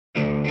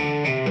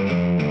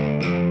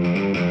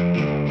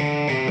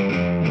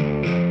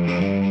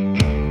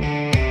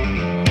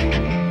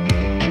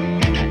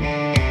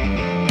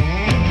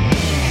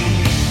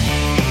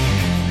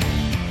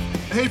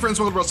friends,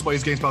 welcome to Wrestle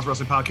Buddies, GameSpot's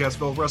wrestling podcast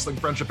filled with wrestling,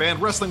 friendship, and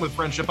wrestling with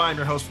friendship. I'm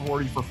your host for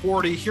 40 for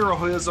 40,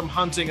 heroism,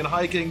 hunting, and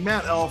hiking,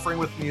 Matt Elfring.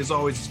 With me, as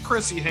always, is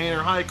Chrissy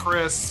Hayner. Hi,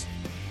 Chris.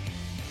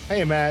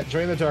 Hey, Matt.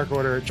 Join the Dark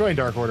Order. Join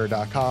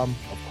darkorder.com,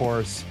 of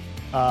course.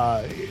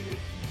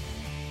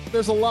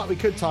 There's a lot we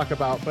could talk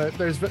about, but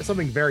there's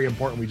something very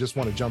important we just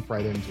want to jump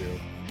right into.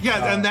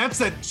 Yeah, and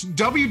that's at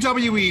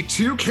WWE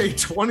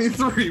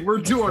 2K23. We're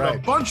doing a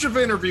bunch of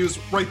interviews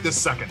right this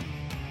second.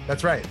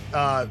 That's right.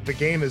 The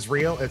game is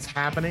real. It's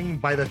happening.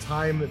 By the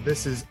time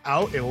this is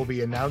out, it will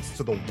be announced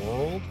to the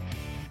world.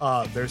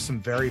 There's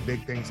some very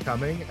big things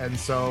coming. And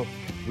so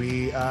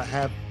we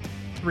have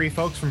three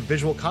folks from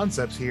Visual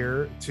Concepts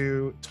here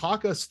to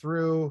talk us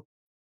through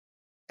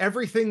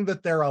everything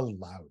that they're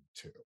allowed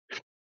to.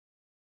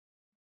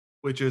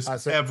 Which is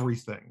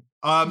everything.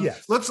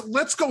 Yes.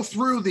 Let's go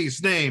through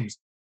these names.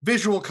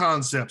 Visual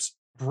Concepts.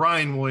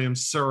 Brian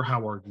Williams, sir,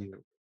 how are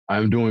you?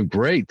 I'm doing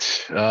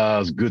great.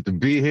 It's good to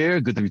be here.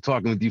 Good to be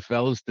talking with you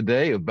fellas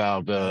today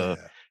about the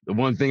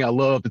one thing I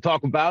love to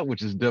talk about,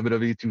 which is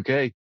WWE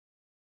 2K.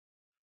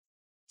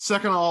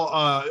 Second of all,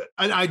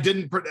 I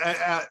didn't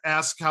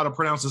ask how to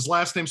pronounce his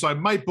last name, so I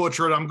might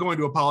butcher it. I'm going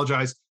to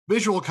apologize.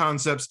 Visual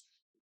Concepts.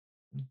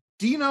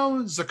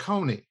 Dino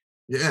Zacconi.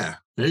 Yeah,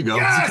 there you go.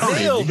 Yes!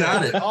 Zacconi, you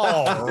got it.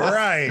 All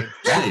right.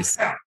 Nice.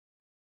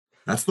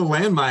 That's the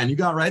landmine. You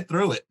got right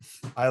through it.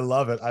 I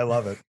love it. I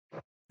love it.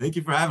 Thank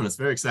you for having us.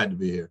 Very excited to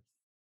be here.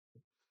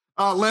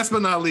 Last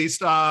but not least,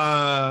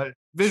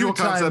 Visual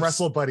Concepts.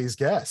 Wrestle Buddies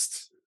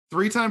guest.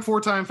 3-time,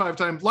 4-time,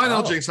 5-time.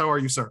 Lionel Jinx, how are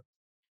you, sir?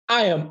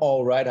 I am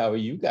all right. How are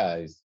you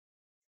guys?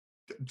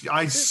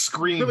 I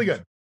screamed. Really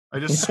good. I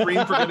just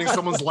screamed for getting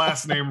someone's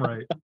last name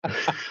right.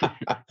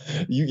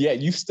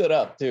 You stood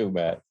up too,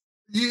 Matt.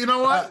 You know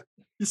what?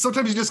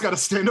 Sometimes you just got to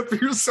stand up for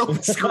yourself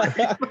and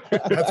scream.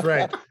 That's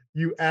right.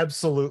 You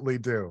absolutely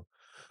do.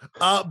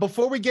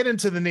 Before we get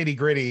into the nitty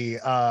gritty,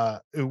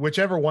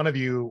 whichever one of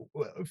you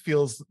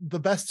feels the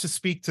best to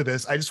speak to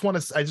this, I just want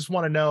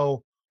to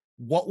know,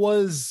 what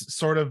was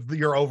sort of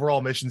your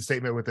overall mission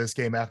statement with this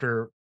game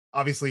after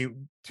obviously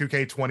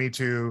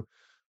 2K22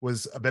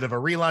 was a bit of a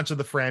relaunch of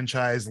the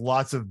franchise,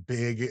 lots of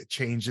big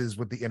changes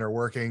with the inner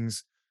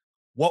workings.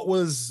 What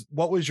was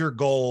your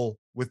goal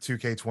with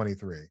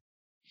 2K23?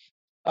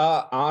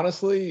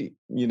 Honestly,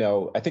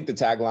 I think the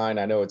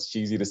tagline, I know it's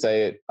cheesy to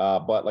say it,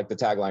 but like the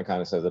tagline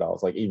kind of says it all.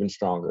 It's like even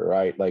stronger,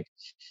 right? Like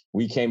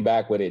we came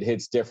back with it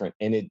hits different,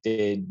 and it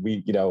did.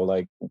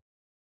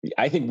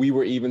 I think we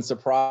were even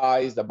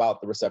surprised about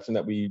the reception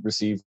that we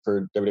received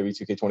for WWE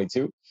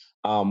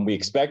 2K22. We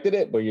expected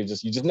it, but you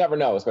just never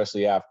know,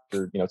 especially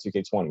after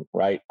 2K20,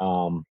 right?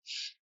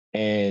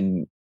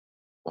 And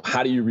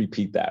how do you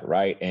repeat that,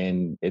 right?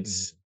 And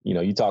it's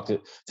you talk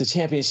to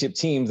championship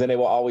teams, and they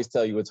will always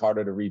tell you it's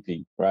harder to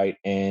repeat, right?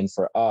 And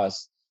for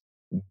us,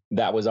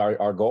 that was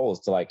our goal, is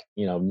to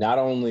not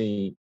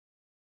only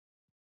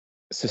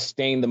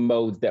sustain the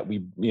modes that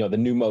we, the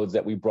new modes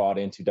that we brought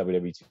into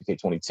WWE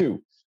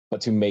 2K22,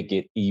 but to make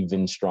it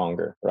even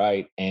stronger,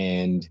 right?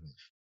 And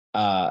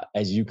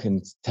as you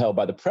can tell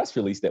by the press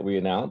release that we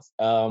announced,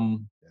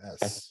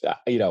 yes,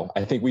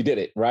 I think we did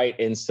it, right?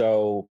 And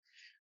so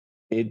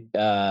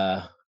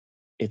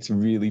it's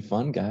really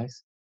fun,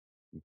 guys.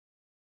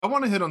 I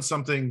want to hit on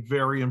something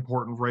very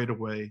important right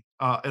away,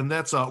 and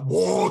that's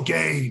war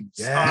games.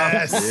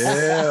 Yes,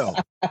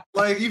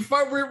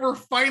 we're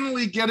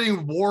finally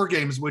getting war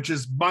games, which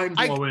is mind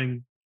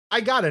blowing.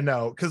 I gotta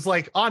know, because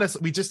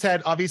honestly, we just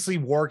had, obviously,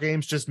 War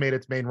Games just made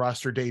its main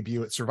roster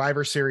debut at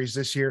Survivor Series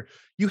this year.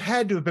 You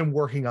had to have been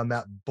working on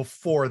that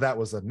before that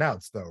was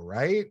announced, though,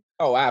 right?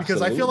 Oh,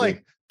 absolutely. Because I feel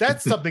like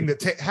that's something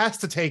that has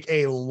to take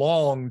a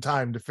long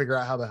time to figure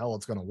out how the hell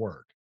it's going to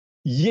work.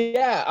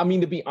 Yeah, I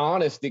mean, to be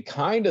honest, it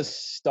kind of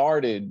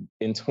started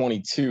in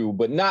 22,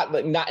 but not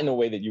in a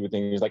way that you would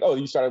think. It was like, oh,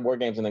 you started War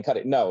Games and then cut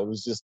it. No, it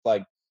was just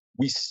like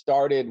we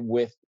started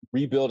with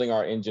rebuilding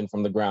our engine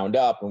from the ground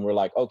up, and we're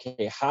like,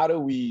 okay, how do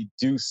we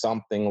do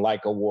something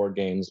like a War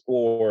Games,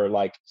 or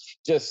like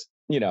just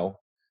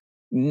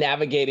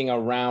navigating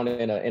around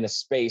in a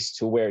space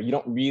to where you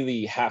don't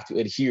really have to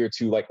adhere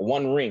to like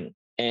one ring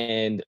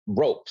and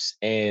ropes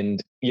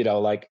and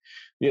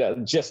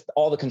just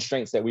all the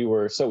constraints that we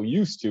were so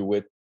used to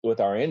with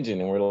our engine.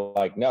 And we're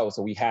like, no.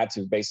 So we had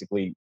to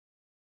basically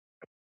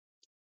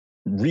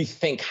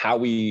rethink how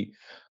we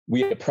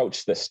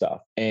approach this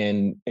stuff.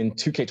 And in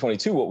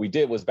 2K22, what we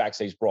did was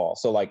Backstage Brawl.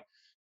 So like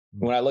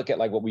when I look at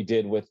like what we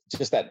did with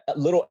just that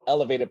little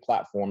elevated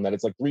platform that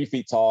it's like 3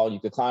 feet tall, you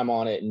could climb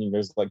on it, and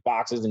there's like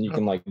boxes and you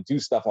can like do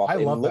stuff off it. I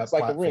love it looks that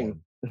like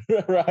platform. A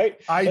ring,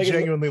 right? I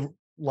genuinely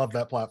love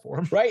that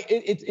platform. Right.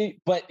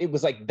 But it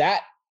was like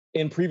that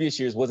in previous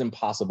years was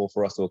impossible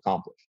for us to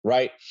accomplish.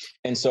 Right.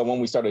 And so when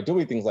we started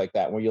doing things like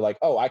that, where you're like,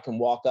 oh, I can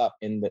walk up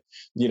in the,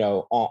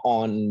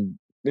 on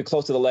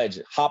close to the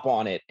ledge, hop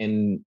on it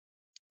and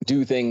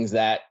do things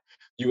that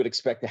you would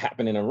expect to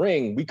happen in a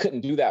ring. We couldn't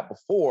do that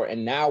before.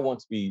 And now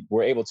once we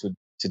were able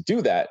to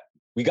do that,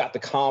 we got the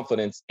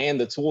confidence and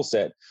the tool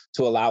set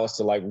to allow us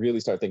to like really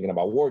start thinking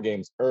about War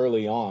Games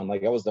early on.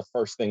 Like that was the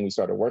first thing we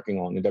started working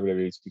on in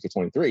WWE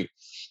 2K23.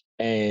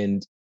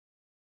 And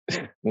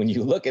when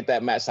you look at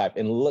that match type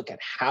and look at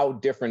how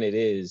different it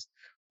is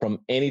from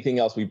anything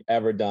else we've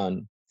ever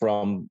done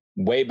from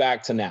way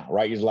back to now,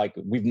 right? You're like,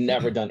 we've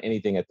never done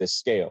anything at this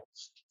scale,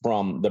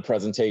 from the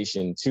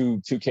presentation to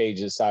two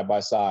cages side by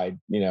side,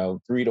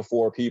 3 to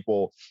 4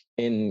 people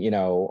in,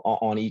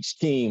 on each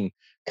team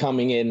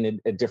coming in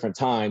at different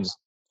times,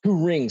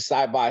 2 rings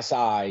side by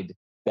side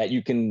that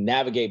you can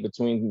navigate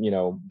between,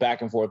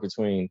 back and forth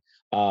between,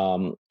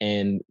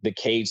 and the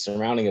cage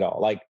surrounding it all.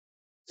 Like,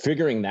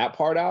 figuring that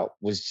part out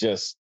was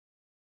just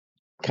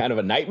kind of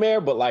a nightmare,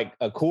 but like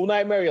a cool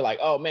nightmare. You're like,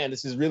 oh man,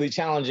 this is really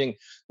challenging.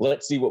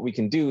 Let's see what we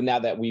can do now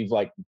that we've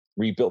like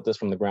rebuilt this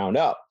from the ground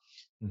up.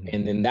 Mm-hmm.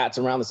 And then that's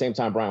around the same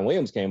time Brian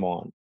Williams came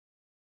on.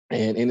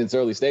 And in its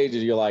early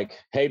stages, you're like,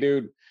 hey,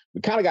 dude,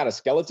 we kind of got a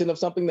skeleton of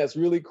something that's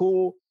really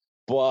cool,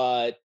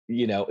 but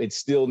it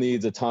still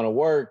needs a ton of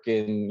work.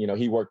 And,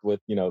 he worked with,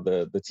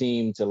 the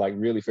team to like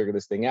really figure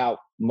this thing out.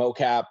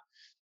 Mocap,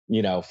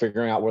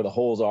 figuring out where the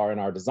holes are in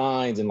our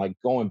designs and like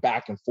going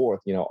back and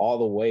forth, all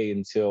the way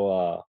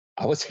until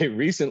I would say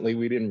recently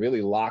we didn't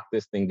really lock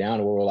this thing down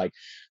where we're like,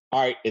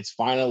 all right, it's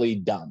finally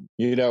done,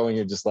 and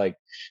you're just like,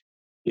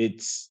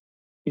 it's,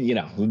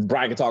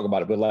 Brian can talk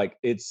about it, but like,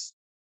 it's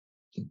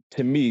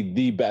to me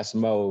the best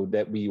mode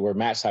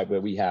match type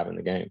that we have in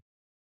the game.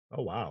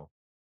 Oh, wow.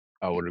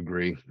 I would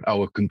agree. I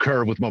would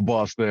concur with my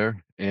boss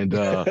there. And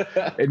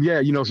and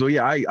yeah, so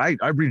yeah,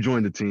 I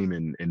rejoined the team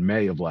in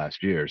May of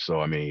last year.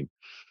 So I mean,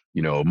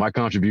 my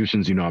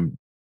contributions,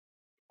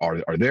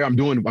 are there. I'm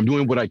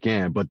doing what I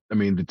can. But I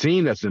mean, the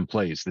team that's in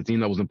place, the team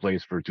that was in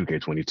place for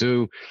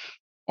 2K22,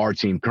 our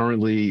team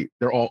currently,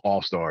 they're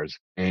all stars,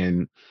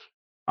 and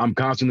I'm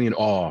constantly in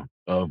awe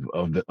of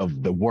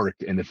the work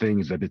and the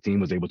things that the team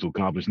was able to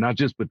accomplish, not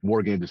just with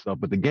war games and stuff,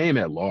 but the game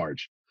at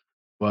large.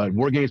 But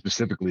war games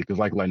specifically, because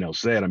like Lionel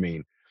said, I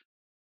mean,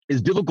 it's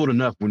difficult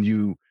enough when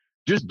you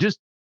just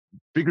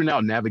figuring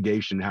out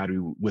navigation, how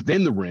to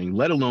within the ring,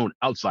 let alone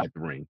outside the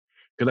ring.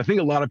 Because I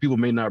think a lot of people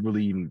may not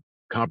really even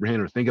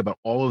comprehend or think about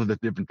all of the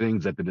different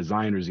things that the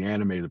designers, the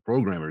animators, the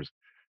programmers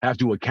have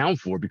to account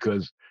for.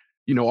 Because,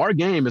 our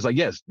game is like,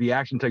 yes, the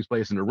action takes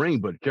place in the ring,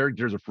 but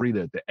characters are free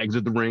to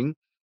exit the ring,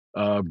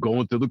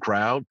 going through the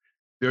crowd.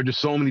 There are just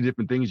so many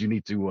different things you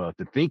need to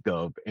think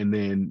of. And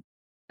then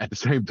at the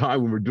same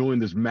time, when we're doing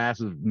this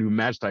massive new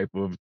match type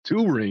of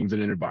 2 rings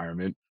in an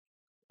environment,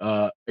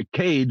 a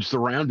cage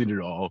surrounding it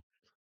all,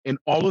 and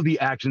all of the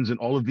actions and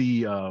all of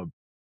the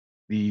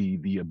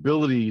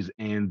abilities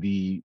and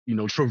the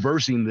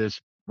traversing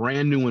this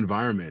brand new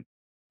environment,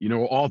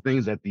 all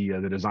things that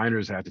the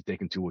designers have to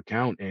take into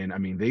account. And I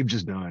mean, they've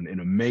just done an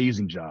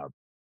amazing job.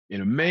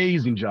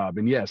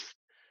 And yes,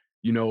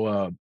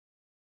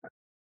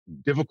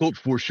 difficult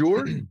for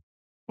sure,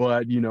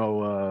 but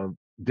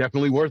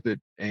definitely worth it.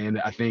 And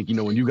I think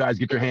when you guys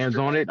get your hands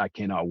on it, I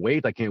cannot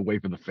wait. I can't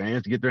wait for the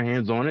fans to get their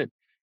hands on it.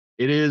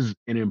 It is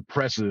an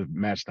impressive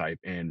match type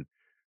and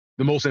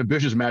the most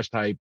ambitious match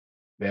type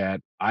that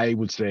I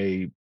would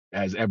say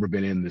has ever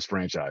been in this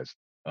franchise.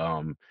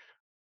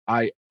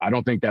 I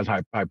don't think that's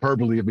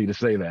hyperbole of me to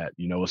say that,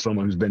 as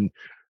someone who's been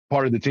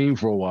part of the team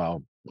for a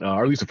while,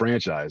 or at least a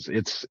franchise.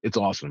 It's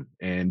awesome.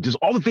 And just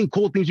all the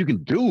cool things you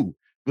can do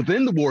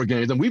within the war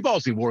games. And we've all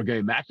seen war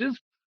game matches,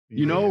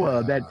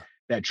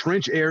 that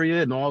trench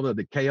area and all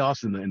the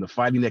chaos and the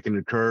fighting that can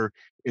occur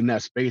in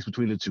that space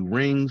between the 2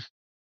 rings.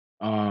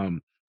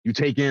 You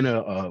take in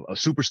a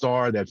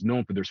superstar that's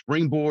known for their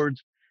springboards,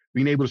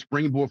 being able to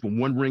springboard from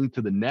one ring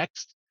to the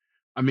next.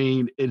 I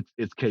mean,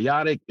 it's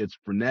chaotic, it's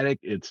frenetic,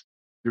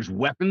 there's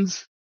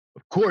weapons.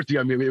 Of course,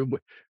 I mean,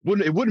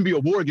 it wouldn't be a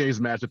war games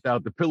match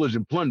without the pillage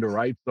and plunder,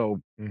 right? So,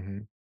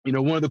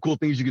 one of the cool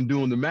things you can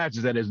do in the match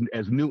is that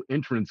as new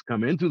entrants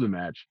come into the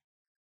match,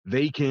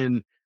 they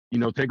can,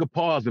 take a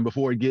pause, and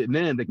before getting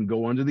in, they can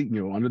go under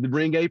the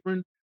ring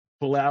apron,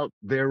 pull out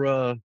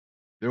their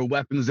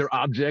weapons, their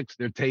objects,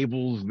 their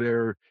tables,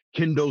 their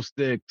kendo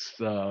sticks,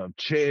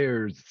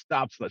 chairs,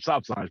 stop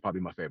sign is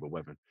probably my favorite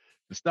weapon.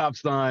 The stop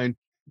sign,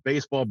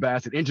 baseball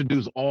bats, and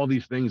introduce all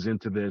these things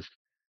into this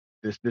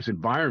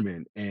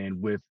environment.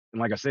 And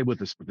like I said, with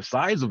the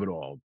size of it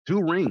all,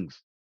 2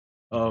 rings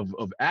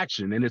of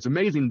action. And it's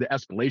amazing the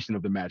escalation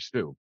of the match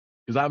too.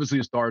 Because obviously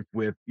it starts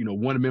with,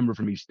 one member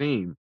from each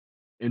team.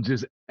 And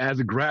just as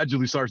it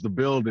gradually starts to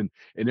build and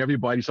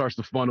everybody starts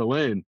to funnel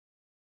in,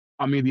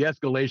 I mean, the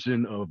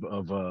escalation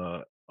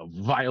of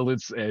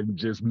violence and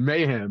just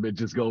mayhem, it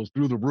just goes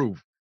through the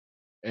roof.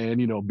 And,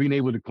 being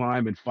able to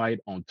climb and fight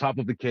on top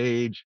of the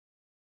cage,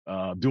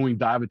 doing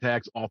dive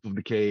attacks off of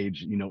the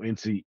cage,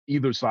 into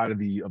either side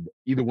of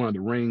either one of the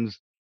rings.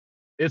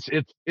 It's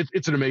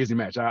an amazing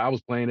match. I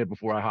was playing it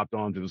before I hopped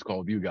on to this call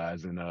with you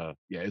guys. And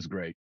yeah, it's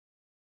great.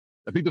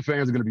 I think the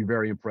fans are going to be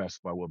very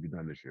impressed by what we've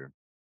done this year.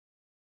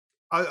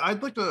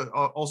 I'd like to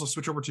also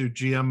switch over to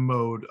GM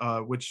mode,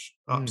 which,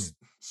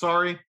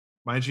 sorry,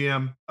 my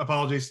GM,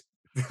 apologies.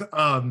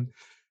 My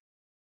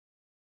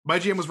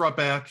GM was brought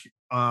back,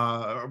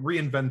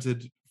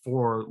 reinvented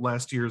for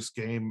last year's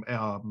game.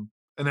 And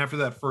after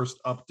that first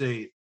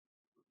update,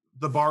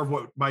 the bar of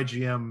what my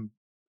GM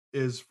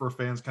is for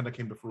fans kind of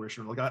came to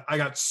fruition. Like I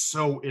got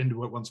so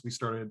into it once we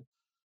started,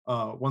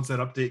 once that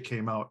update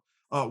came out.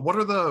 What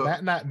are the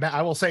Matt,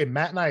 I will say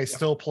Matt and I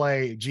still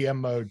play GM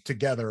mode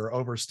together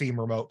over Steam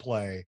Remote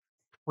Play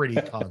pretty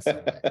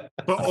constantly.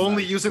 But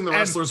only using the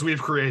wrestlers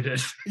we've created.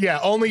 Yeah,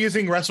 only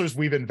using wrestlers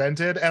we've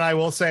invented. And I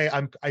will say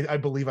I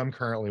believe I'm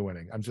currently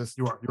winning. I'm just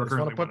you are just want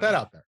currently to put winning. that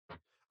out there.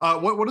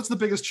 What is the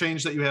biggest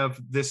change that you have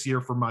this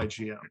year for my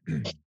GM?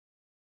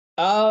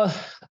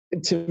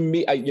 To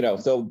me,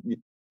 so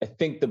I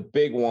think the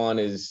big one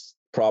is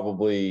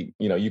probably,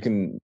 you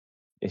can,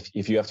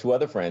 if you have two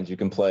other friends, you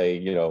can play,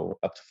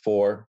 up to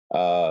 4,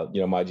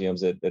 my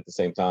GMs at the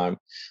same time.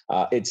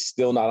 It's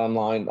still not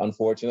online,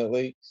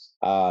 unfortunately.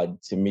 To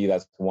me,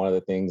 that's one of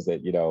the things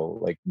that,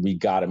 like we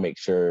got to make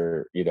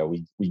sure,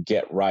 we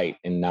get right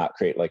and not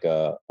create like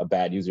a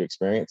bad user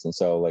experience. And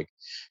so like,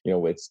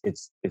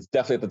 it's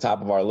definitely at the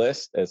top of our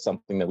list as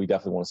something that we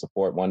definitely want to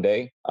support one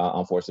day.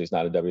 Unfortunately, it's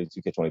not a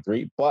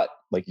W2K23, but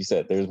like you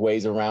said, there's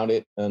ways around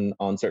it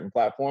on certain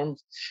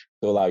platforms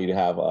to allow you to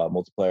have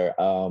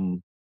multiplayer.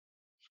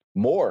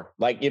 More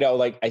like,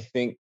 like I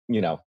think,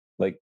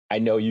 like I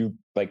know you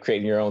like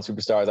creating your own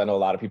superstars. I know a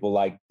lot of people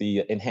like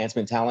the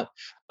enhancement talent.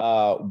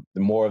 The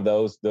more of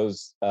those.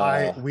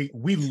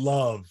 We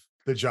love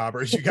the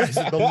jobbers, you guys.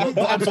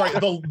 I'm sorry,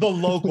 the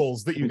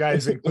locals that you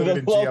guys included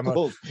in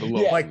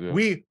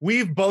GM.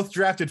 We've both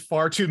drafted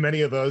far too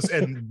many of those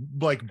and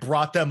like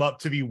brought them up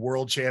to be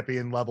world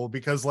champion level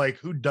because like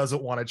who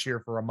doesn't want to cheer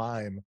for a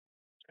mime?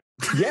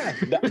 Yeah,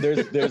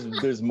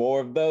 there's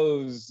more of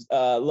those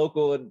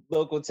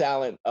local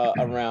talent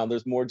around.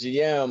 There's more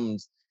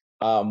GMs,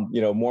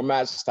 more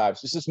match types.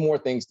 There's just more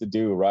things to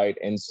do, right?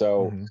 And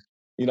so,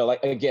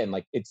 like again,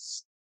 like it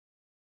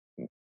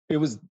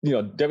was,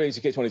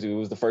 WHK22. It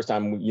was the first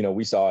time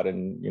we saw it,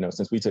 and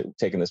since we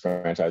taken this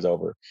franchise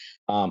over,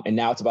 and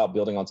now it's about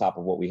building on top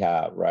of what we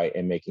have, right,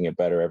 and making it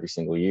better every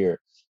single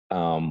year.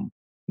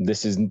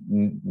 This is,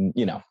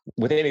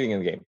 with anything in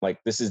the game, like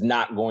this is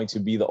not going to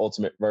be the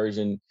ultimate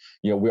version.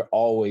 We're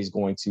always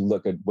going to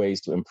look at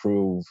ways to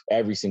improve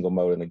every single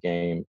mode in the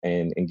game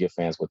and give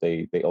fans what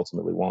they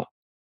ultimately want.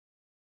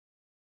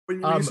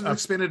 When you're using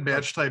expanded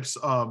match types,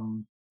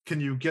 can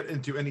you get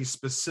into any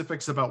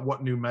specifics about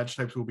what new match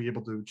types we'll be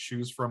able to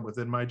choose from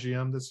within my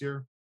GM this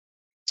year?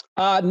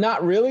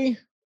 Not really,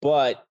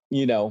 but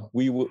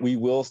we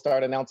will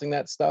start announcing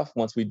that stuff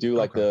once we do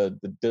like the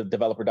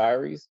developer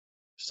diaries.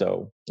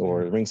 So,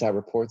 or ringside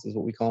reports is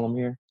what we call them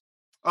here.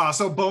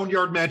 So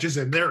Boneyard matches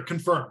in there,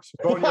 confirmed.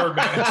 Boneyard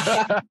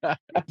match.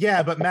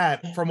 Yeah, but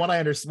Matt, from what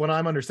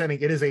I'm understanding,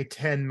 it is a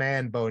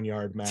 10-man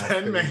Boneyard match.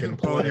 10-man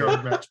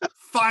Boneyard match.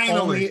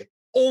 Finally.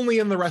 Only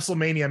in the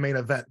WrestleMania main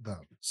event,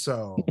 though.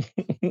 So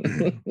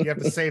you have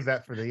to save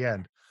that for the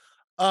end.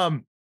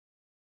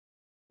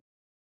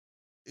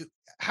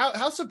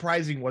 How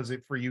surprising was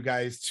it for you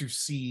guys to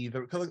see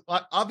because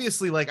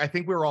obviously, like I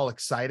think we were all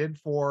excited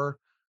for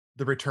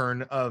the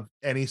return of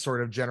any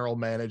sort of general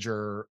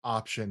manager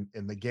option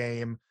in the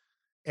game,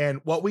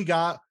 and what we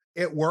got,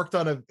 it worked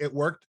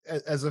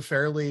as a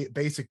fairly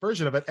basic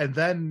version of it, and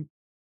then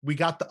we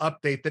got the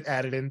update that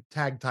added in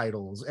tag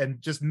titles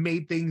and just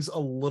made things a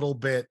little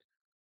bit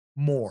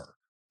more.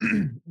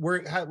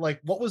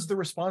 What was the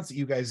response that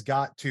you guys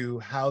got to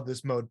how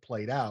this mode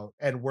played out,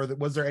 and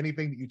was there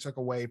anything that you took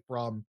away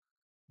from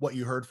what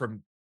you heard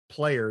from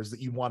players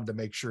that you wanted to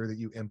make sure that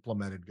you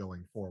implemented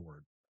going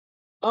forward?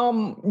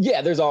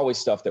 Yeah, there's always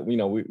stuff that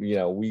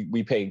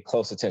we paid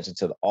close attention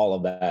to all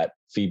of that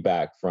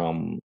feedback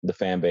from the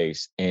fan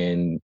base,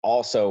 and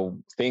also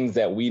things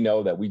that we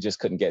know that we just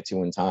couldn't get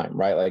to in time,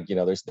 right? Like,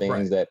 there's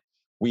things that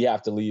we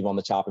have to leave on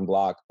the chopping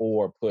block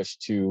or push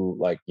to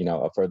like,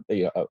 for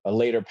a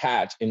later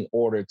patch in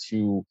order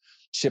to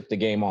ship the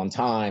game on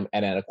time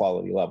and at a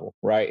quality level,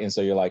 right? And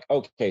so you're like,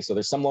 okay, so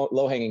there's some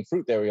low-hanging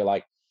fruit there where you're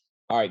like,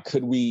 all right,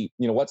 could we,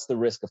 what's the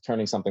risk of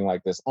turning something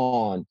like this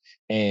on?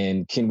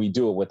 And can we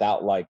do it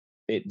without like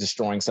it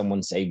destroying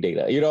someone's save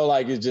data?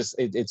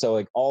 It's so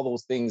like all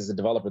those things as a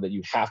developer that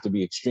you have to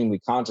be extremely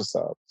conscious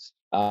of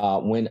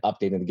when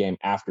updating the game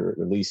after it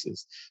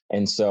releases.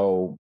 And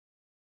so,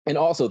 and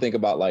also think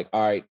about like,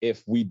 all right,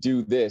 if we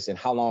do this and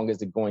how long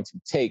is it going to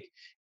take?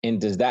 And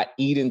does that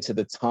eat into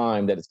the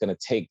time that it's going to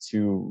take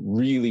to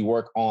really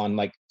work on,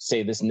 like,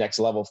 say, this next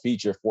level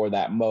feature for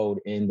that mode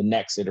in the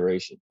next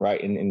iteration, right?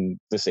 And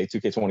let's say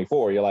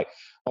 2K24, you're like,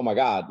 oh my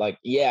God, like,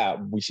 yeah,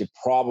 we should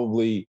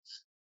probably,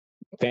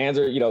 fans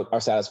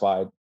are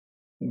satisfied.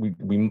 We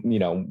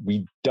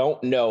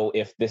don't know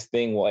if this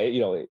thing will,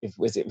 if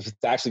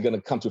it's actually going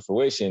to come to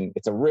fruition.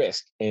 It's a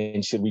risk.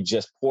 And should we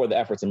just pour the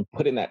efforts and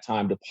put in that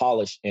time to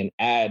polish and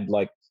add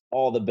like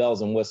all the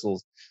bells and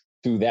whistles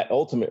to that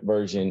ultimate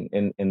version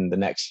in the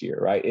next year,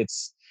 right?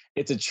 It's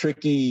a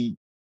tricky,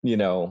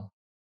 kind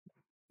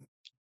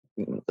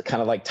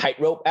of like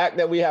tightrope act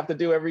that we have to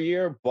do every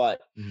year,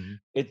 but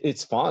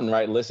it's fun,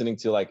 right? Listening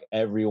to like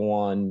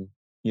everyone,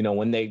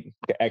 when they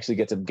actually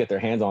get to get their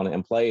hands on it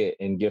and play it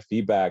and give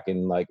feedback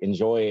and like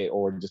enjoy it,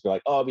 or just be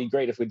like, oh, it'd be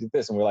great if we did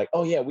this. And we're like,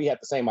 oh yeah, we had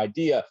the same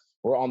idea.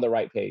 We're on the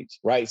right page,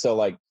 right? So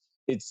like,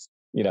 it's,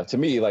 to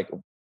me, like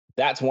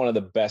that's one of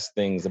the best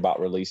things about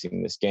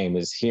releasing this game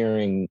is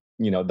hearing,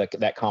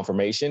 that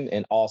confirmation,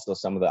 and also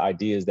some of the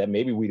ideas that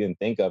maybe we didn't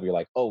think of. You're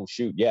like, oh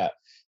shoot, yeah.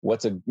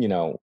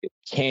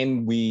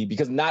 Can we,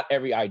 because not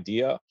every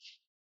idea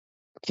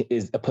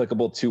is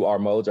applicable to our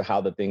modes or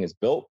how the thing is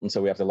built. And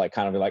so we have to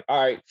kind of be like, all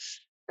right,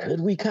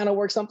 could we kind of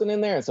work something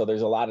in there? And so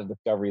there's a lot of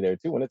discovery there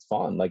too. And it's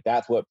fun. Like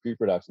that's what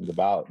pre-production is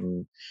about.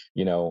 And,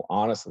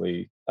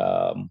 honestly,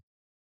 to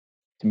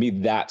me,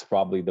 that's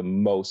probably the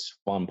most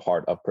fun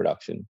part of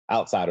production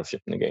outside of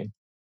shipping the game.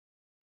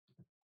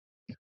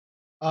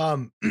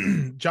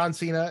 John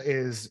Cena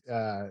is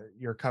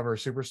your cover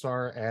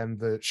superstar, and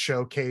the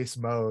showcase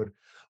mode.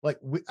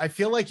 I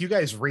feel like you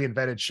guys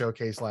reinvented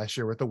showcase last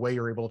year with the way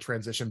you're able to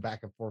transition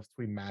back and forth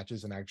between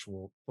matches and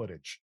actual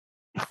footage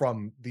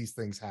from these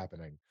things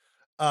happening.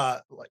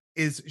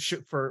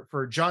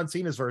 For John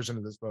Cena's version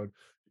of this mode,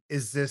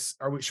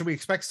 should we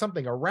expect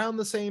something around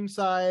the same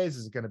size?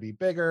 Is it going to be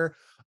bigger?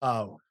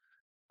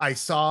 I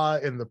saw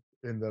in the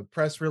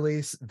press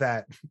release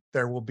that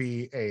there will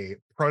be a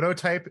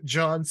prototype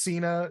John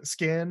Cena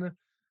skin.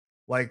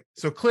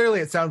 So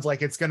clearly it sounds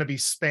like it's going to be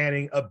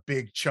spanning a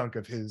big chunk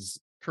of his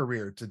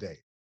career to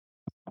date.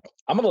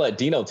 I'm going to let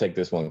Dino take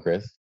this one,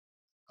 Chris.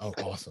 Oh,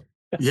 awesome.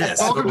 Yes.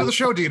 Welcome to the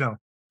show, Dino.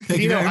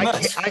 Thank you very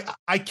much.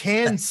 I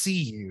can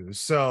see you,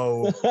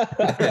 so.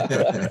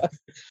 So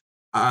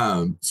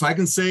I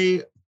can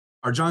say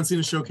our John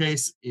Cena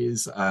showcase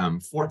is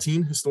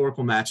 14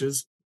 historical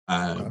matches.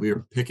 We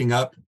are picking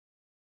up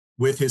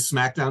with his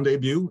SmackDown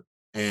debut,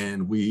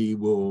 and we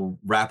will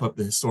wrap up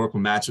the historical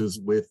matches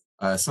with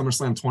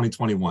SummerSlam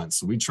 2021.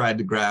 So we tried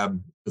to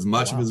grab as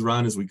much of his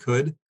run as we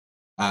could.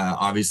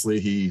 Obviously,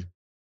 he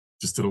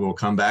just did a little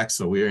comeback,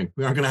 so we aren't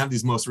going to have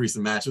these most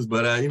recent matches,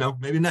 but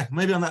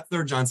maybe on that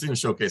third John Cena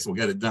showcase we'll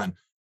get it done.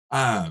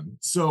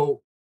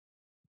 So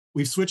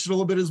we've switched it a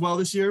little bit as well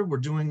this year. We're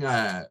doing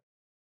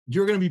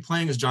you're going to be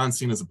playing as John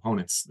Cena's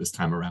opponents this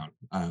time around.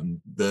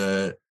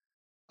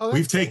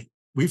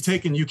 We've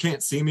taken You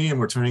Can't See Me and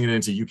we're turning it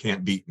into You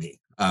Can't Beat Me.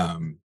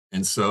 And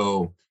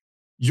so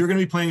you're going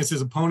to be playing as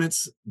his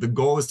opponents. The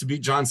goal is to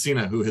beat John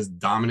Cena, who has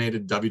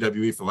dominated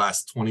WWE for the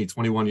last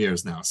 21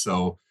 years now.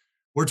 So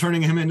we're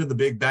turning him into the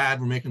big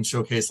bad. We're making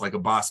showcase like a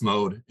boss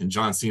mode, and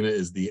John Cena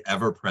is the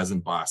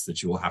ever-present boss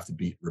that you will have to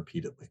beat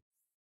repeatedly.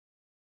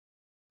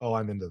 Oh,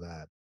 I'm into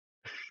that.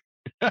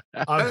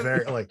 I'm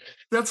very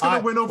that's going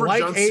to win over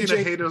John AJ,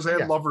 Cena haters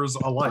and lovers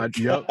alike.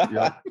 Yep.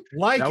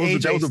 Like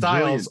AJ Styles,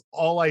 brilliant.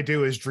 all I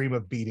do is dream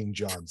of beating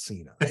John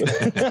Cena.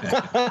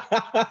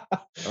 That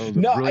was a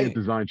brilliant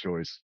design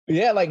choice.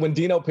 Yeah, when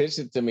Dino pitched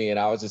it to me and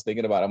I was just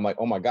thinking about it, I'm like,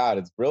 oh my God,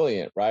 it's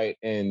brilliant, right?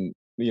 And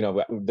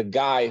the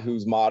guy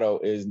whose motto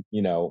is,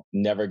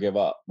 never give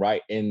up,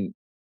 right? And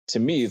to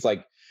me, it's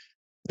like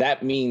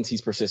that means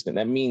he's persistent.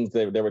 That means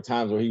there were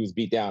times where he was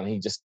beat down and he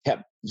just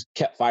kept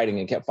fighting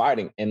and kept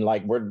fighting. And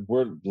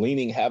we're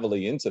leaning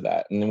heavily into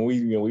that. And then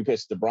we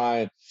pitched to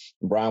Brian,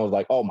 and Brian was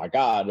like, oh my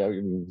God,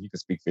 you can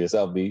speak for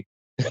yourself, B.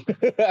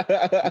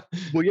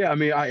 Well, yeah, I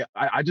mean,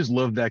 I just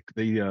love that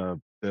the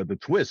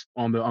twist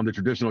on the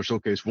traditional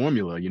showcase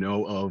formula,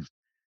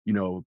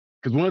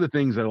 because one of the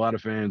things that a lot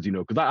of fans,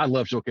 because I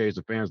love showcase,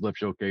 the fans love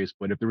showcase,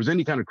 but if there was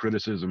any kind of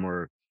criticism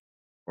or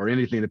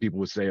anything that people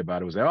would say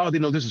about it was like, oh,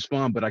 this is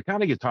fun, but I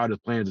kind of get tired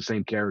of playing the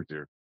same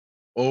character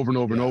over and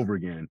over and over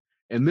again.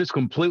 And this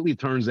completely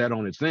turns that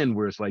on its end,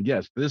 where it's like,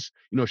 yes, this,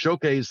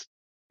 showcase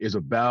is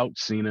about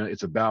Cena.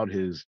 It's about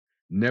his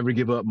never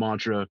give up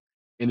mantra.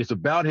 And it's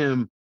about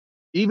him,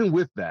 even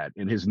with that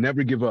and his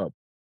never give up,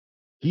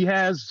 he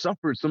has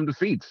suffered some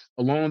defeats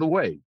along the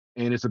way.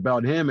 And it's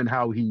about him and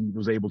how he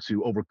was able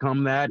to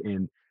overcome that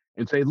and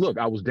say, look,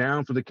 I was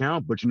down for the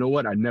count, but you know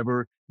what? I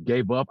never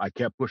gave up. I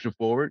kept pushing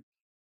forward.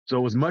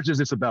 So as much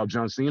as it's about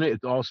John Cena,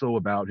 it's also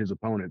about his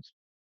opponents,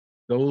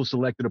 those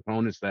selected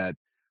opponents that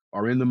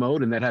are in the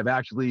mode and that have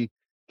actually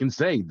can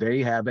say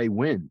they have a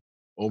win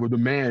over the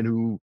man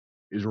who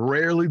is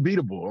rarely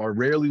beatable or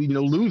rarely,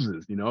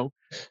 loses,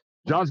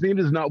 John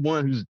Cena is not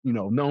one who's,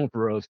 known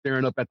for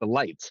staring up at the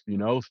lights,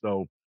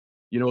 so,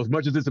 as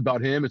much as it's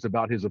about him, it's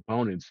about his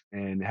opponents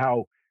and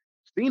how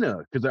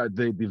Cena, because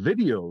the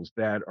videos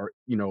that are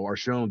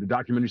shown, the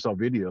documentary style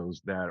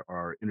videos that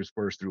are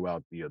interspersed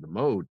throughout the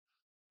mode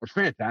are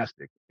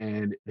fantastic.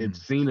 And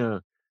it's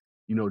Cena,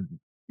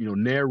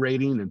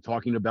 narrating and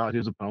talking about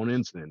his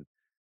opponents. And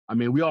I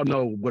mean, we all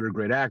know what a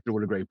great actor,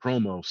 what a great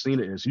promo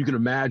Cena is. You can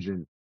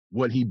imagine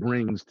what he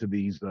brings to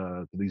these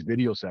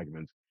video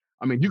segments.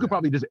 I mean, you could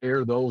probably just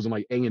air those in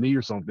like A&E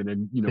or something,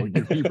 and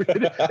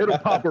it'll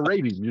pop a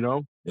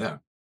rating. Yeah.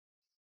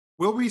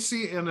 Will we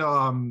see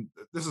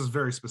this is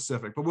very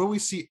specific, but will we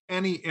see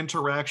any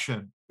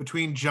interaction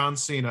between John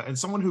Cena and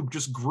someone who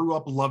just grew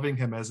up loving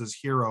him as his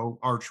hero,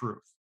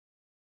 R-Truth?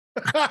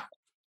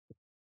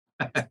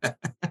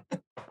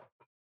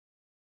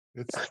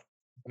 It's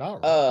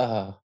not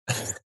right.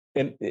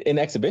 In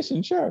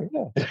exhibition, sure,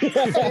 yeah.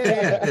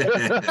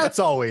 That's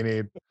all we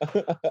need.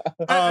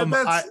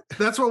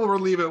 That's where we'll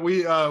leave it.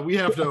 We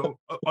have to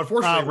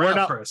unfortunately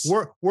wrap, Chris.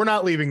 We're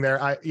not leaving there.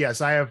 I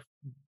have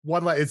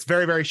one. It's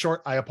very, very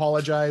short. I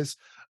apologize.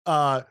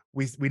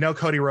 We know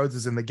Cody Rhodes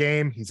is in the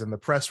game. He's in the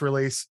press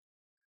release.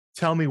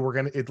 Tell me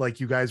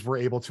you guys were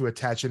able to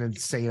attach an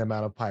insane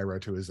amount of pyro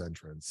to his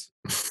entrance.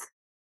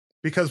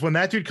 Because when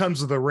that dude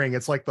comes to the ring,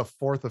 it's like the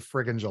 4th of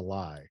friggin'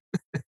 July.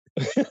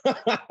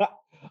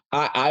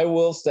 I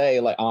will say,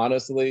 like,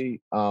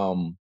 honestly,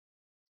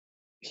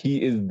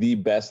 he is the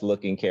best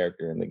looking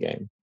character in the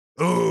game.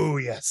 Oh,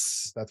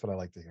 yes. That's what I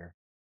like to hear.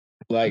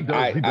 Like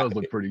he does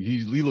look pretty.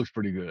 He looks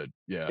pretty good.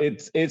 Yeah,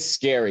 it's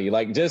scary.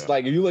 Like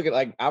like if you look at,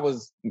 like, I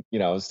was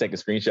taking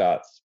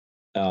screenshots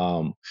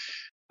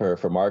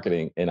for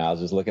marketing, and I was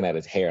just looking at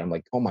his hair. I'm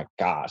like, oh my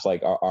gosh,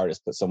 like our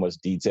artist put so much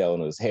detail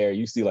in his hair.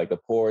 You see like the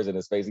pores in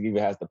his face. He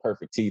even has the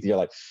perfect teeth. You're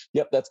like,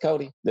 yep, that's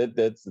Cody.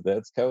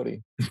 That's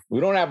Cody.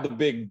 We don't have the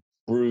big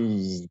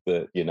bruise,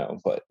 but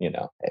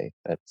hey,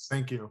 that's.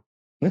 Thank you.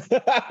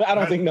 I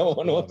don't think no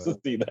one wants to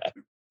see that.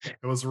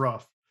 It was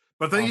rough.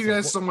 But thank you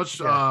guys so much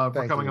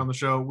for coming on the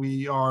show.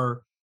 We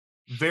are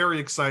very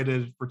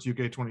excited for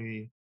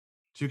 2K23.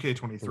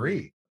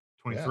 23.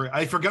 Yeah.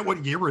 I forget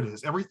what year it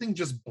is. Everything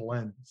just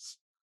blends.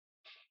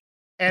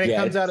 And it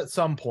comes out at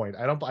some point.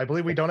 I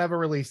believe we don't have a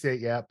release date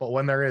yet, but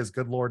when there is,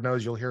 good Lord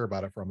knows you'll hear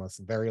about it from us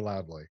very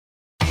loudly.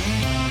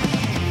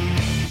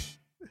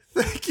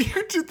 Thank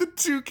you to the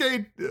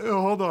 2K.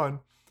 Hold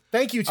on.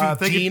 Thank you to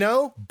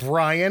Dino,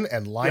 Brian,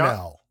 and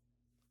Lionel.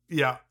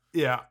 Yeah.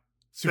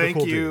 Super Thank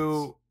cool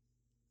you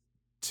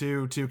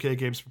to 2K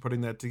Games for putting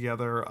that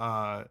together.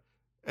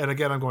 And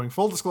again, I'm going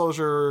full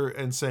disclosure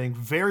and saying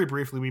very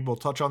briefly, we will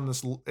touch on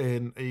this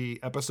in a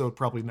episode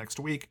probably next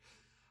week.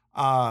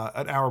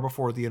 An hour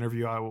before the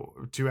interview,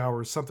 2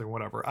 hours, something,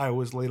 whatever. I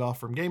was laid off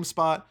from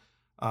GameSpot.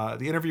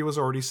 The interview was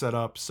already set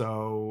up,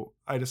 so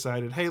I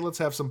decided, hey, let's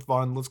have some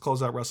fun. Let's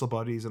close out Wrestle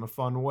Buddies in a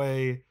fun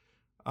way.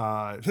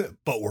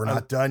 But we're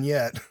not done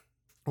yet.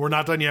 We're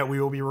not done yet.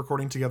 We will be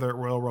recording together at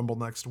Royal Rumble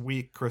next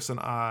week, Chris and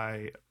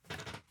I.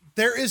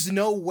 There is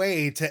no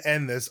way to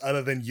end this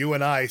other than you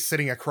and I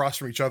sitting across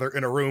from each other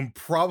in a room,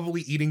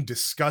 probably eating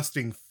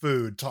disgusting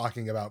food,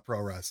 talking about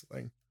pro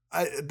wrestling.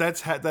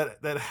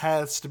 That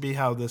has to be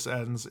how this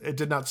ends. It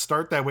did not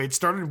start that way. It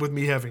started with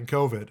me having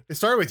COVID. It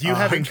started with you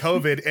having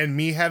COVID and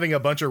me having a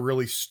bunch of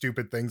really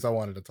stupid things I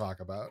wanted to talk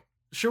about.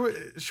 Should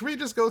we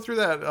just go through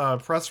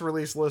that press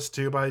release list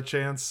too, by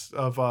chance,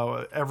 of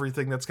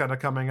everything that's kind of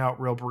coming out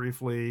real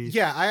briefly?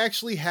 Yeah, I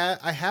actually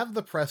have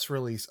the press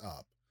release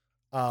up.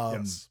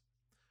 Yes.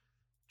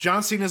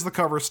 John Cena is the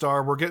cover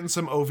star. We're getting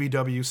some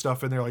OVW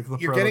stuff in there, like the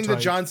You're prototype. getting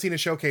the John Cena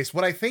showcase.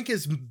 What I think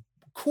is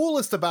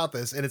coolest about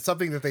this, and it's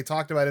something that they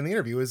talked about in the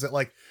interview, is that,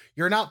 like,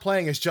 you're not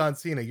playing as John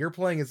Cena, you're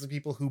playing as the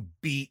people who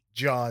beat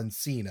John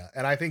Cena.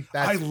 And I think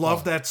I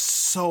love that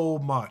so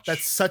much.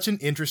 That's such an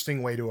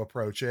interesting way to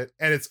approach it.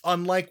 And it's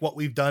unlike what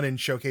we've done in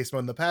showcase mode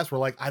in the past, where,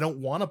 like, I don't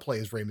want to play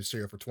as Rey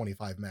Mysterio for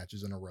 25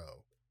 matches in a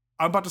row.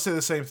 I'm about to say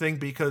the same thing,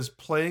 because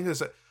playing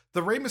as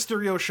the Rey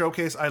Mysterio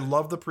showcase, I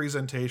love the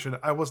presentation.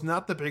 I was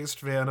not the biggest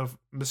fan of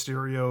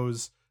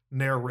Mysterio's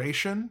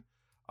narration.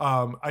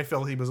 I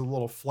felt he was a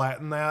little flat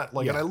in that.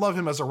 And I love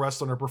him as a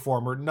wrestler and a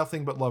performer.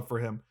 Nothing but love for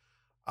him.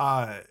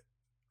 I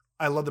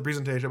love the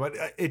presentation, but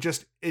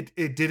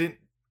it didn't.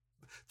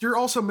 You're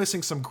also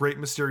missing some great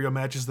Mysterio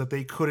matches that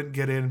they couldn't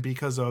get in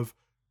because of,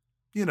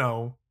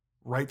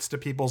 rights to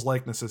people's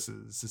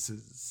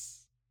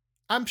likenesses.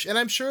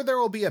 I'm sure there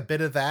will be a bit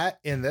of that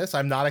in this.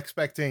 I'm not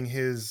expecting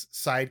his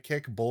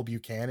sidekick Bull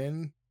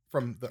Buchanan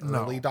from the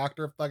early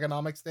Doctor of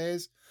Thugonomics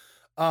days.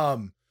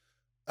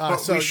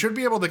 So we should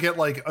be able to get,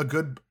 like, a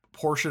good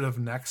portion of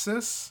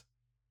Nexus,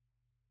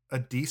 a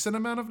decent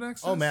amount of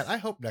Nexus. Oh man, I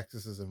hope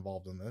Nexus is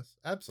involved in this.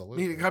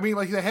 Absolutely. I mean,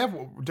 like, they have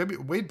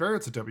Wade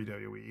Barrett's a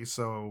WWE,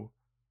 so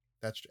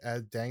that's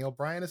Daniel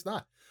Bryan is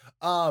not.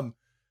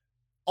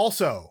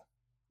 Also,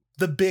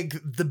 the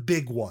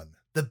big one,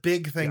 the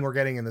big thing we're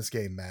getting in this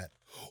game, Matt.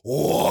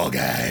 War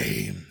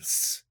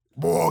games.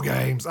 For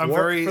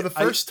the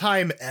first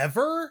time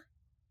ever.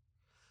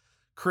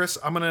 Chris,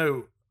 I'm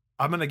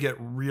gonna get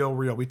real.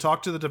 We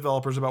talked to the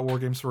developers about War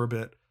Games for a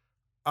bit.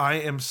 I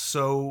am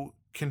so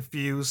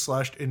confused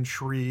 /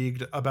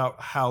 intrigued about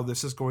how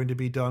this is going to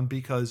be done,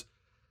 because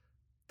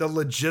the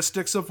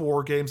logistics of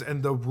War Games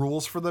and the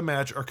rules for the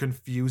match are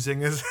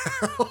confusing as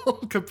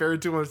hell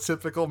compared to a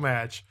typical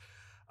match.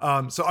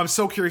 So I'm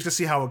so curious to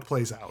see how it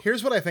plays out.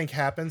 Here's what I think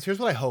happens. Here's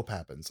what I hope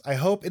happens. I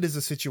hope it is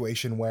a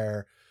situation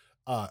where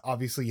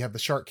obviously you have the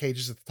shark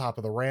cages at the top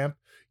of the ramp.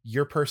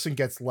 Your person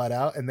gets let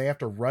out and they have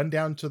to run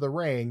down to the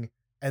ring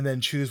and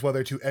then choose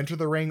whether to enter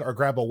the ring or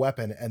grab a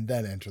weapon and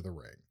then enter the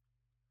ring.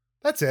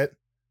 That's it.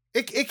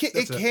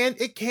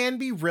 It can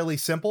be really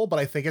simple, but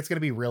I think it's going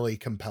to be really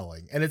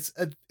compelling, and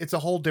it's a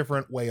whole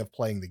different way of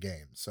playing the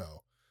game.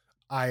 So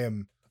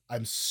I'm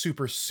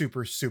super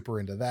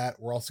into that.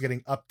 We're also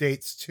getting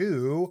updates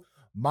to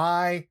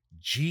my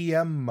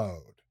GM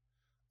mode,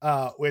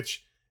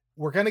 which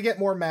we're going to get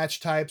more match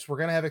types. We're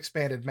going to have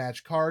expanded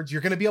match cards.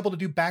 You're going to be able to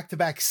do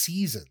back-to-back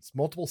seasons,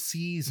 multiple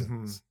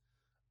seasons.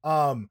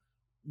 Mm-hmm.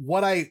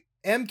 What I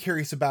am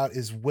curious about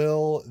is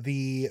will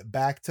the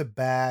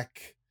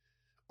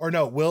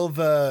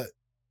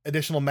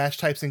Additional match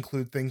types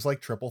include things like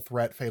triple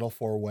threat, fatal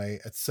four-way,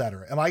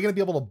 etc. Am I going to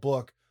be able to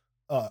book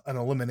an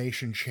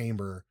elimination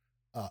chamber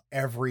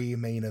every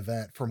main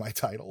event for my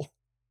title?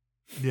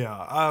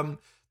 Yeah.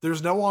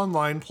 There's no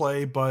online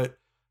play, but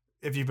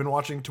if you've been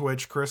watching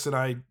Twitch, Chris and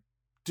I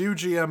do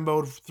GM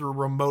mode through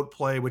remote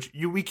play, which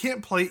we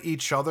can't play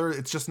each other.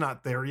 It's just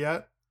not there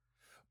yet.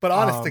 But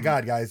honest to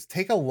God, guys,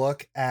 take a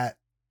look at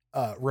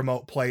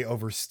remote play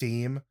over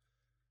Steam.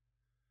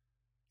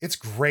 It's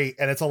great,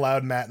 and it's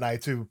allowed Matt and I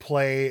to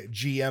play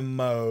GM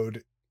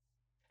mode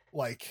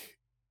like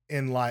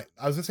in live.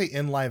 I was gonna say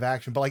in live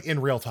action, but like in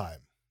real time.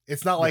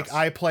 It's not like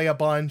I play a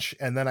bunch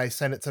and then I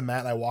send it to Matt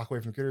and I walk away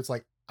from the computer. It's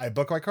like I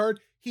book my card,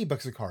 he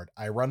books a card.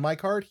 I run my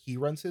card, he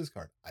runs his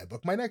card. I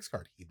book my next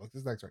card, he books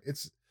his next card.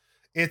 It's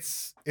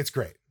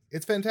great.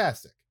 It's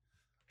fantastic.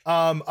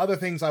 Other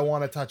things I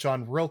want to touch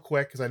on real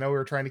quick, because I know we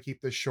were trying to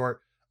keep this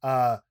short.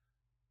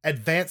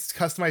 Advanced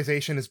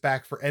customization is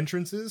back for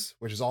entrances,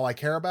 which is all I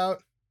care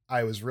about.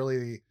 I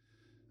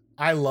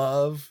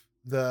love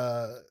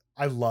the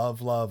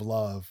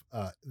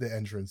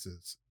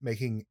entrances,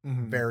 making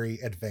very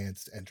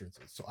advanced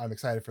entrances. So I'm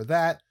excited for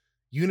that.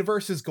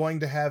 Universe is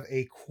going to have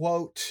a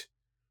quote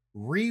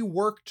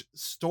reworked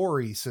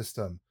story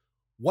system.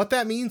 What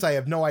that means, I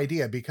have no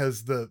idea,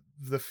 because the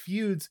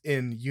feuds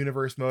in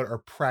universe mode are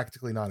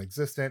practically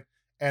non-existent.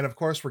 And of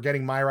course, we're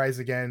getting My Rise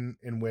again,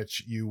 in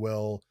which you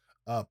will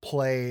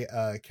play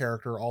a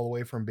character all the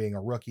way from being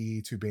a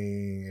rookie to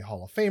being a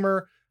Hall of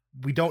Famer.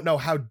 We don't know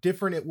how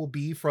different it will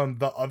be from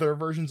the other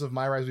versions of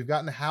My Rise we've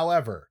gotten.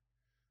 However,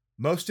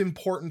 most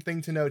important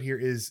thing to note here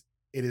is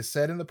it is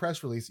said in the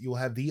press release, you will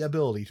have the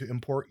ability to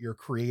import your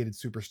created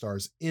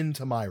superstars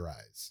into My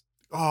Rise.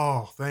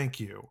 Oh, thank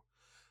you.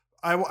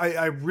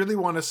 I really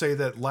want to say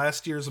that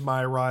last year's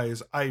My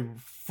Rise, I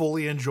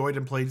fully enjoyed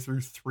and played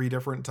through 3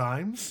 different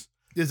times.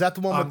 Is that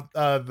the one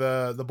with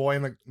the boy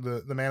and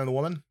the man and the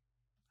woman?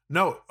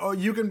 No. Oh,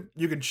 you can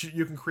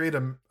create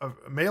a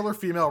male or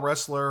female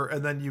wrestler,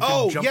 and then you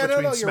can jump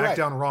between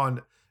SmackDown and Raw.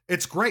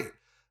 It's great.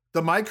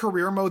 The My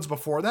Career modes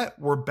before that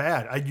were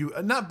bad.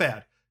 Not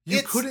bad.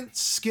 You couldn't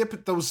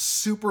skip those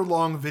super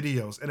long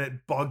videos, and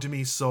it bugged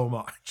me so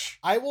much.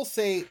 I will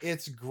say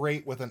it's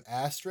great with an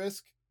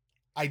asterisk.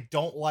 I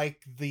don't like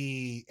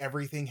the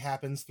everything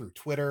happens through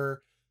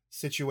Twitter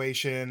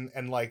situation,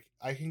 and like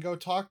I can go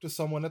talk to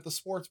someone at the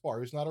sports bar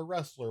who's not a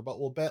wrestler, but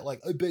will bet like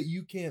I bet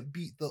you can't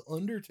beat the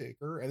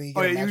Undertaker. And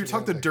then you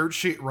talk to dirt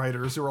sheet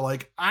writers who are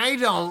like, I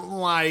don't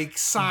like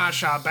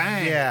Sasha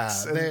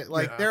Banks.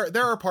 Yeah,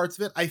 there are parts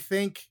of it. I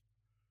think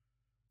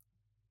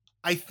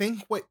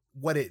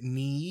what it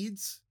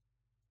needs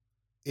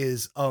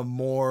is a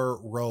more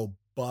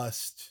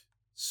robust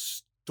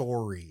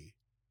story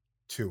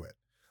to it.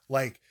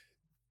 Like,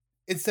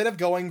 instead of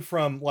going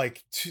from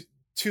like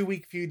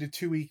 2-week feud to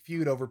 2-week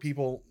feud over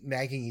people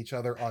nagging each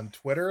other on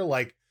Twitter,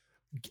 like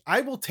I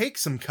will take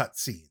some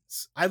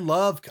cutscenes. I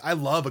love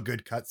a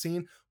good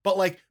cutscene, but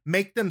like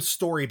make them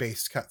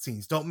story-based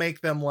cutscenes. Don't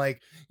make them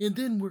like, and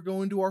then we're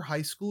going to our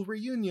high school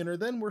reunion, or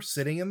then we're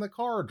sitting in the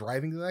car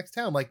driving to the next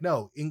town. Like,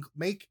 no,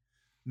 make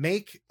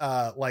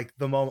like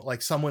the moment,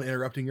 like someone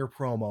interrupting your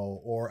promo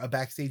or a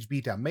backstage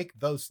beatdown. Make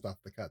those stuff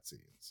the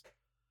cutscenes.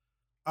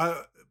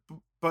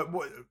 But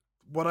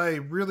what I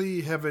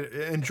really have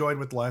enjoyed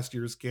with last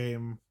year's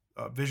game,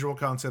 Visual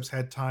Concepts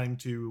had time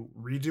to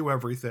redo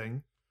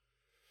everything,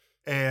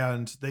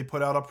 and they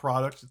put out a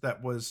product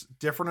that was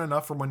different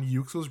enough from when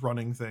Yuke's was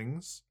running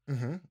things,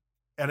 and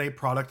a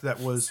product that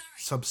was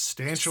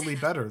substantially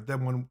better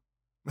than when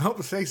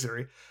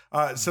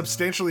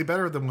substantially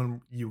better than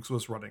when Yuke's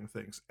was running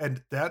things.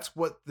 And that's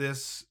what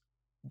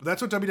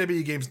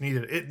WWE games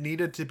needed. It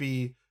needed to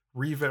be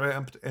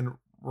revamped and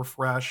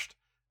refreshed,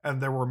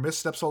 and there were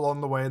missteps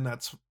along the way, and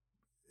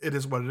it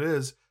is what it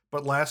is.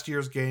 But last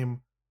year's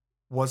game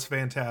was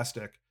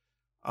fantastic.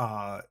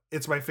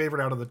 It's my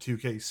favorite out of the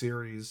 2K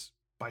series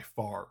by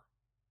far.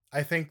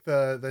 I think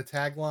the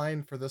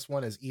tagline for this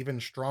one is even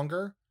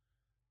stronger.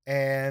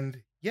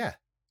 And yeah,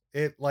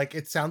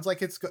 it sounds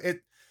like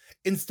it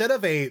instead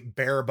of a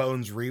bare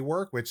bones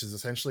rework, which is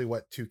essentially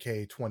what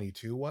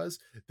 2K22 was,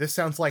 this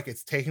sounds like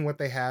it's taking what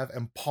they have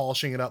and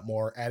polishing it up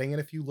more, adding in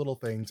a few little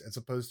things as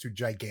opposed to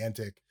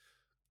gigantic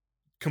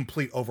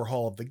complete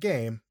overhaul of the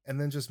game, and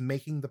then just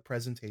making the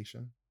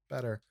presentation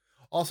better.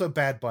 Also,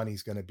 Bad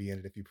Bunny's going to be in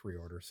it if you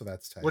pre-order, so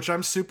that's tight. Which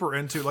I'm super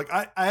into. Like,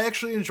 I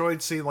actually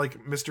enjoyed seeing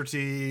like Mr.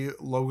 T,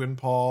 Logan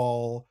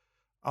Paul,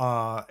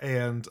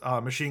 and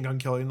Machine Gun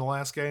Kelly in the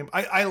last game.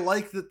 I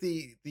like that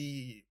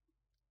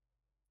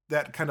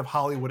that kind of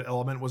Hollywood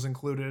element was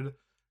included,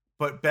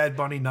 but Bad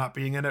Bunny not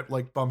being in it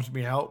like bummed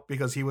me out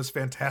because he was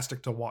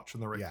fantastic to watch in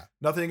the ring. Yeah,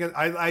 nothing.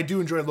 I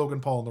do enjoy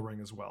Logan Paul in the ring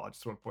as well. I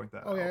just want to point that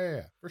out. Oh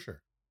yeah, for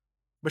sure.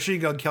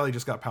 Machine Gun Kelly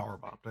just got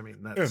powerbombed. I mean,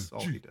 that's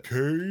all he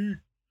did.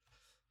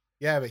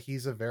 Yeah, but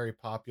he's a very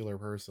popular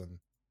person.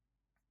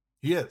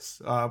 He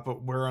is,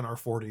 but we're in our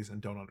 40s and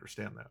don't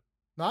understand that.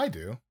 No, I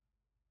do.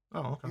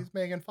 Oh, okay. He's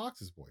Megan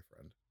Fox's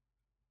boyfriend.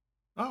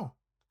 Oh,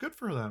 good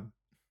for them.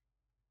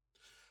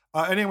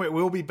 Anyway,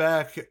 we'll be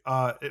back.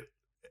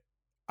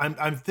 I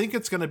I think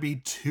it's going to be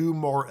 2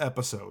 more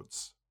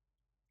episodes.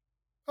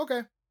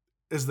 Okay.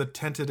 Is the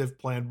tentative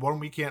plan. One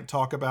we can't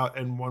talk about,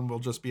 and one will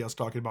just be us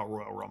talking about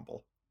Royal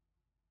Rumble.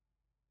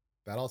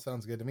 That all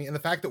sounds good to me. And the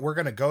fact that we're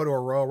going to go to a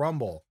Royal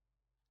Rumble.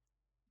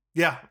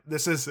 Yeah,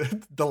 this is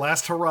the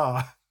last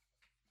hurrah.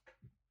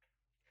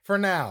 For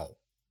now.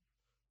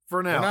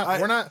 We're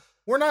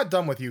not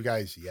done with you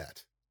guys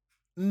yet.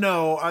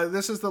 No,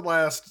 this is the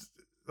last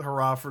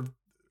hurrah for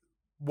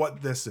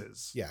what this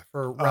is. Yeah,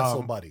 for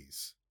Wrestle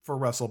Buddies. For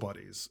Wrestle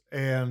Buddies.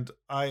 And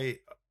I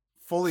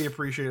fully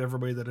appreciate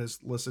everybody that has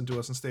listened to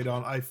us and stayed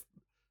on.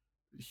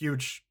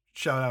 Huge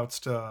shout outs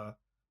to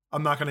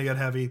I'm not going to get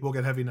heavy. We'll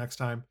get heavy next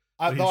time.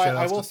 Though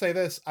I will say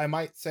this. I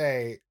might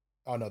say,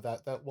 oh no,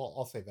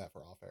 I'll save that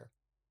for off air.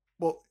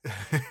 Well,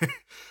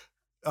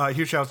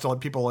 huge shout outs to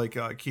people like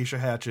Keisha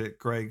Hatchett,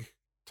 Greg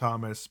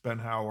Thomas, Ben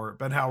Howard,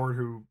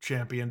 who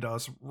championed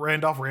us,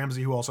 Randolph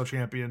Ramsey, who also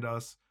championed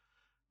us,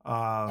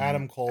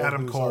 Adam Cole,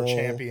 who's our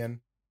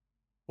champion.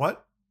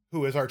 What?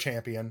 Who is our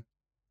champion?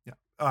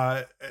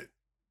 Yeah.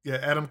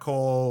 Adam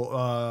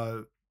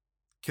Cole,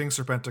 King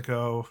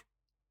Serpentico,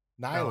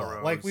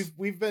 Nyla. Like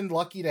we've been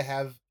lucky to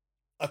have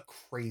a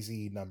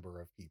crazy number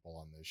of people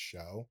on this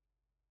show.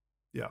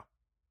 Yeah.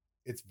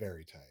 It's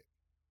very tight.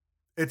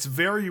 It's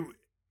very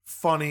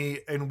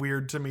funny and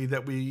weird to me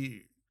that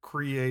we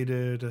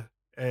created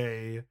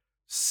a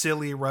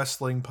silly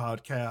wrestling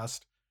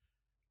podcast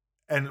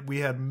and we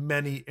had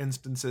many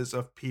instances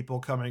of people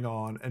coming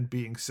on and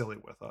being silly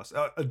with us.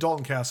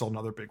 Dalton Castle,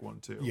 another big one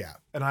too. Yeah.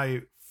 And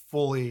I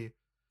fully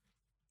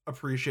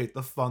appreciate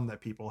the fun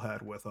that people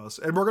had with us.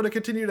 And we're going to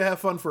continue to have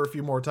fun for a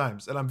few more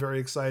times. And I'm very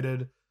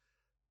excited.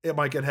 It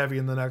might get heavy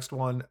in the next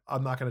one.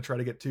 I'm not going to try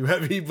to get too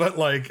heavy, but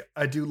like,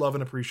 I do love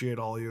and appreciate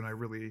all of you. And I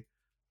really,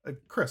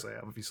 Chris, I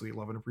obviously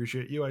love and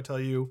appreciate you. I tell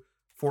you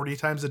 40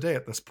 times a day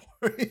at this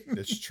point.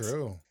 It's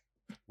true.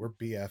 We're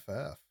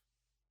BFF.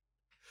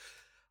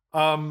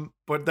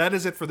 But that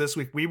is it for this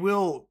week. We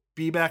will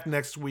be back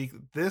next week.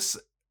 This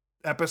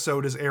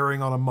episode is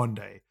airing on a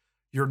Monday.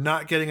 You're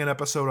not getting an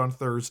episode on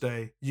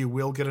Thursday. You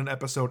will get an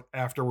episode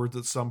afterwards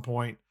at some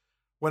point.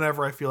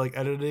 Whenever I feel like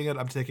editing it,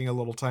 I'm taking a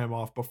little time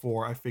off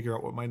before I figure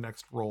out what my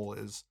next role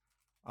is.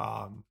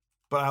 But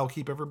I'll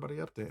keep everybody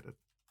updated.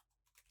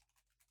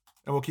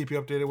 And we'll keep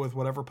you updated with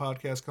whatever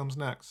podcast comes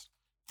next.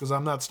 Because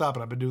I'm not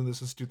stopping. I've been doing this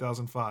since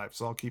 2005,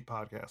 so I'll keep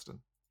podcasting.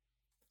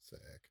 Sick.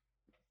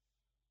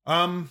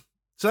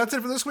 So that's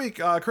it for this week.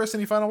 Chris,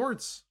 any final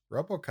words?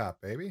 RoboCop,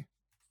 baby.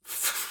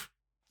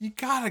 You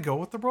gotta go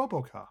with the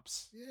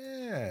RoboCops.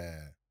 Yeah.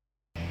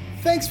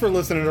 Thanks for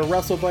listening to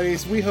Wrestle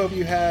Buddies. We hope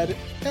you had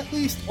at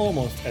least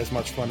almost as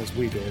much fun as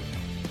we did.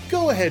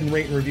 Go ahead and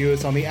rate and review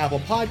us on the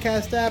Apple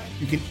Podcast app.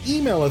 You can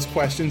email us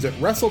questions at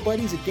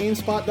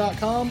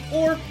WrestleBuddies@GameSpot.com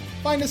or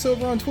find us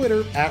over on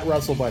Twitter at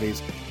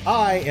WrestleBuddies.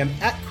 I am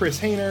at Chris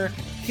Hayner.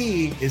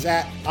 He is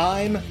at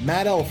I'm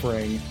Matt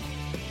Elfring.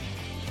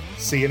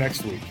 See you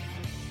next week.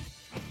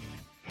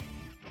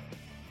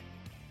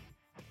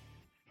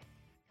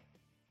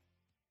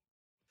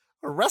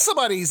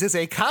 WrestleBuddies is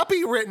a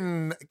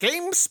copywritten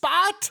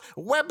GameSpot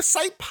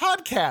website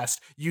podcast.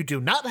 You do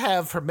not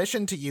have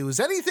permission to use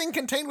anything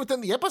contained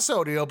within the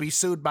episode, or you'll be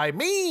sued by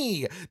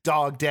me,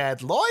 Dog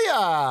Dad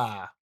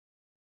Lawyer.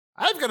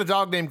 I've got a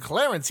dog named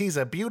Clarence. He's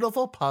a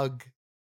beautiful pug.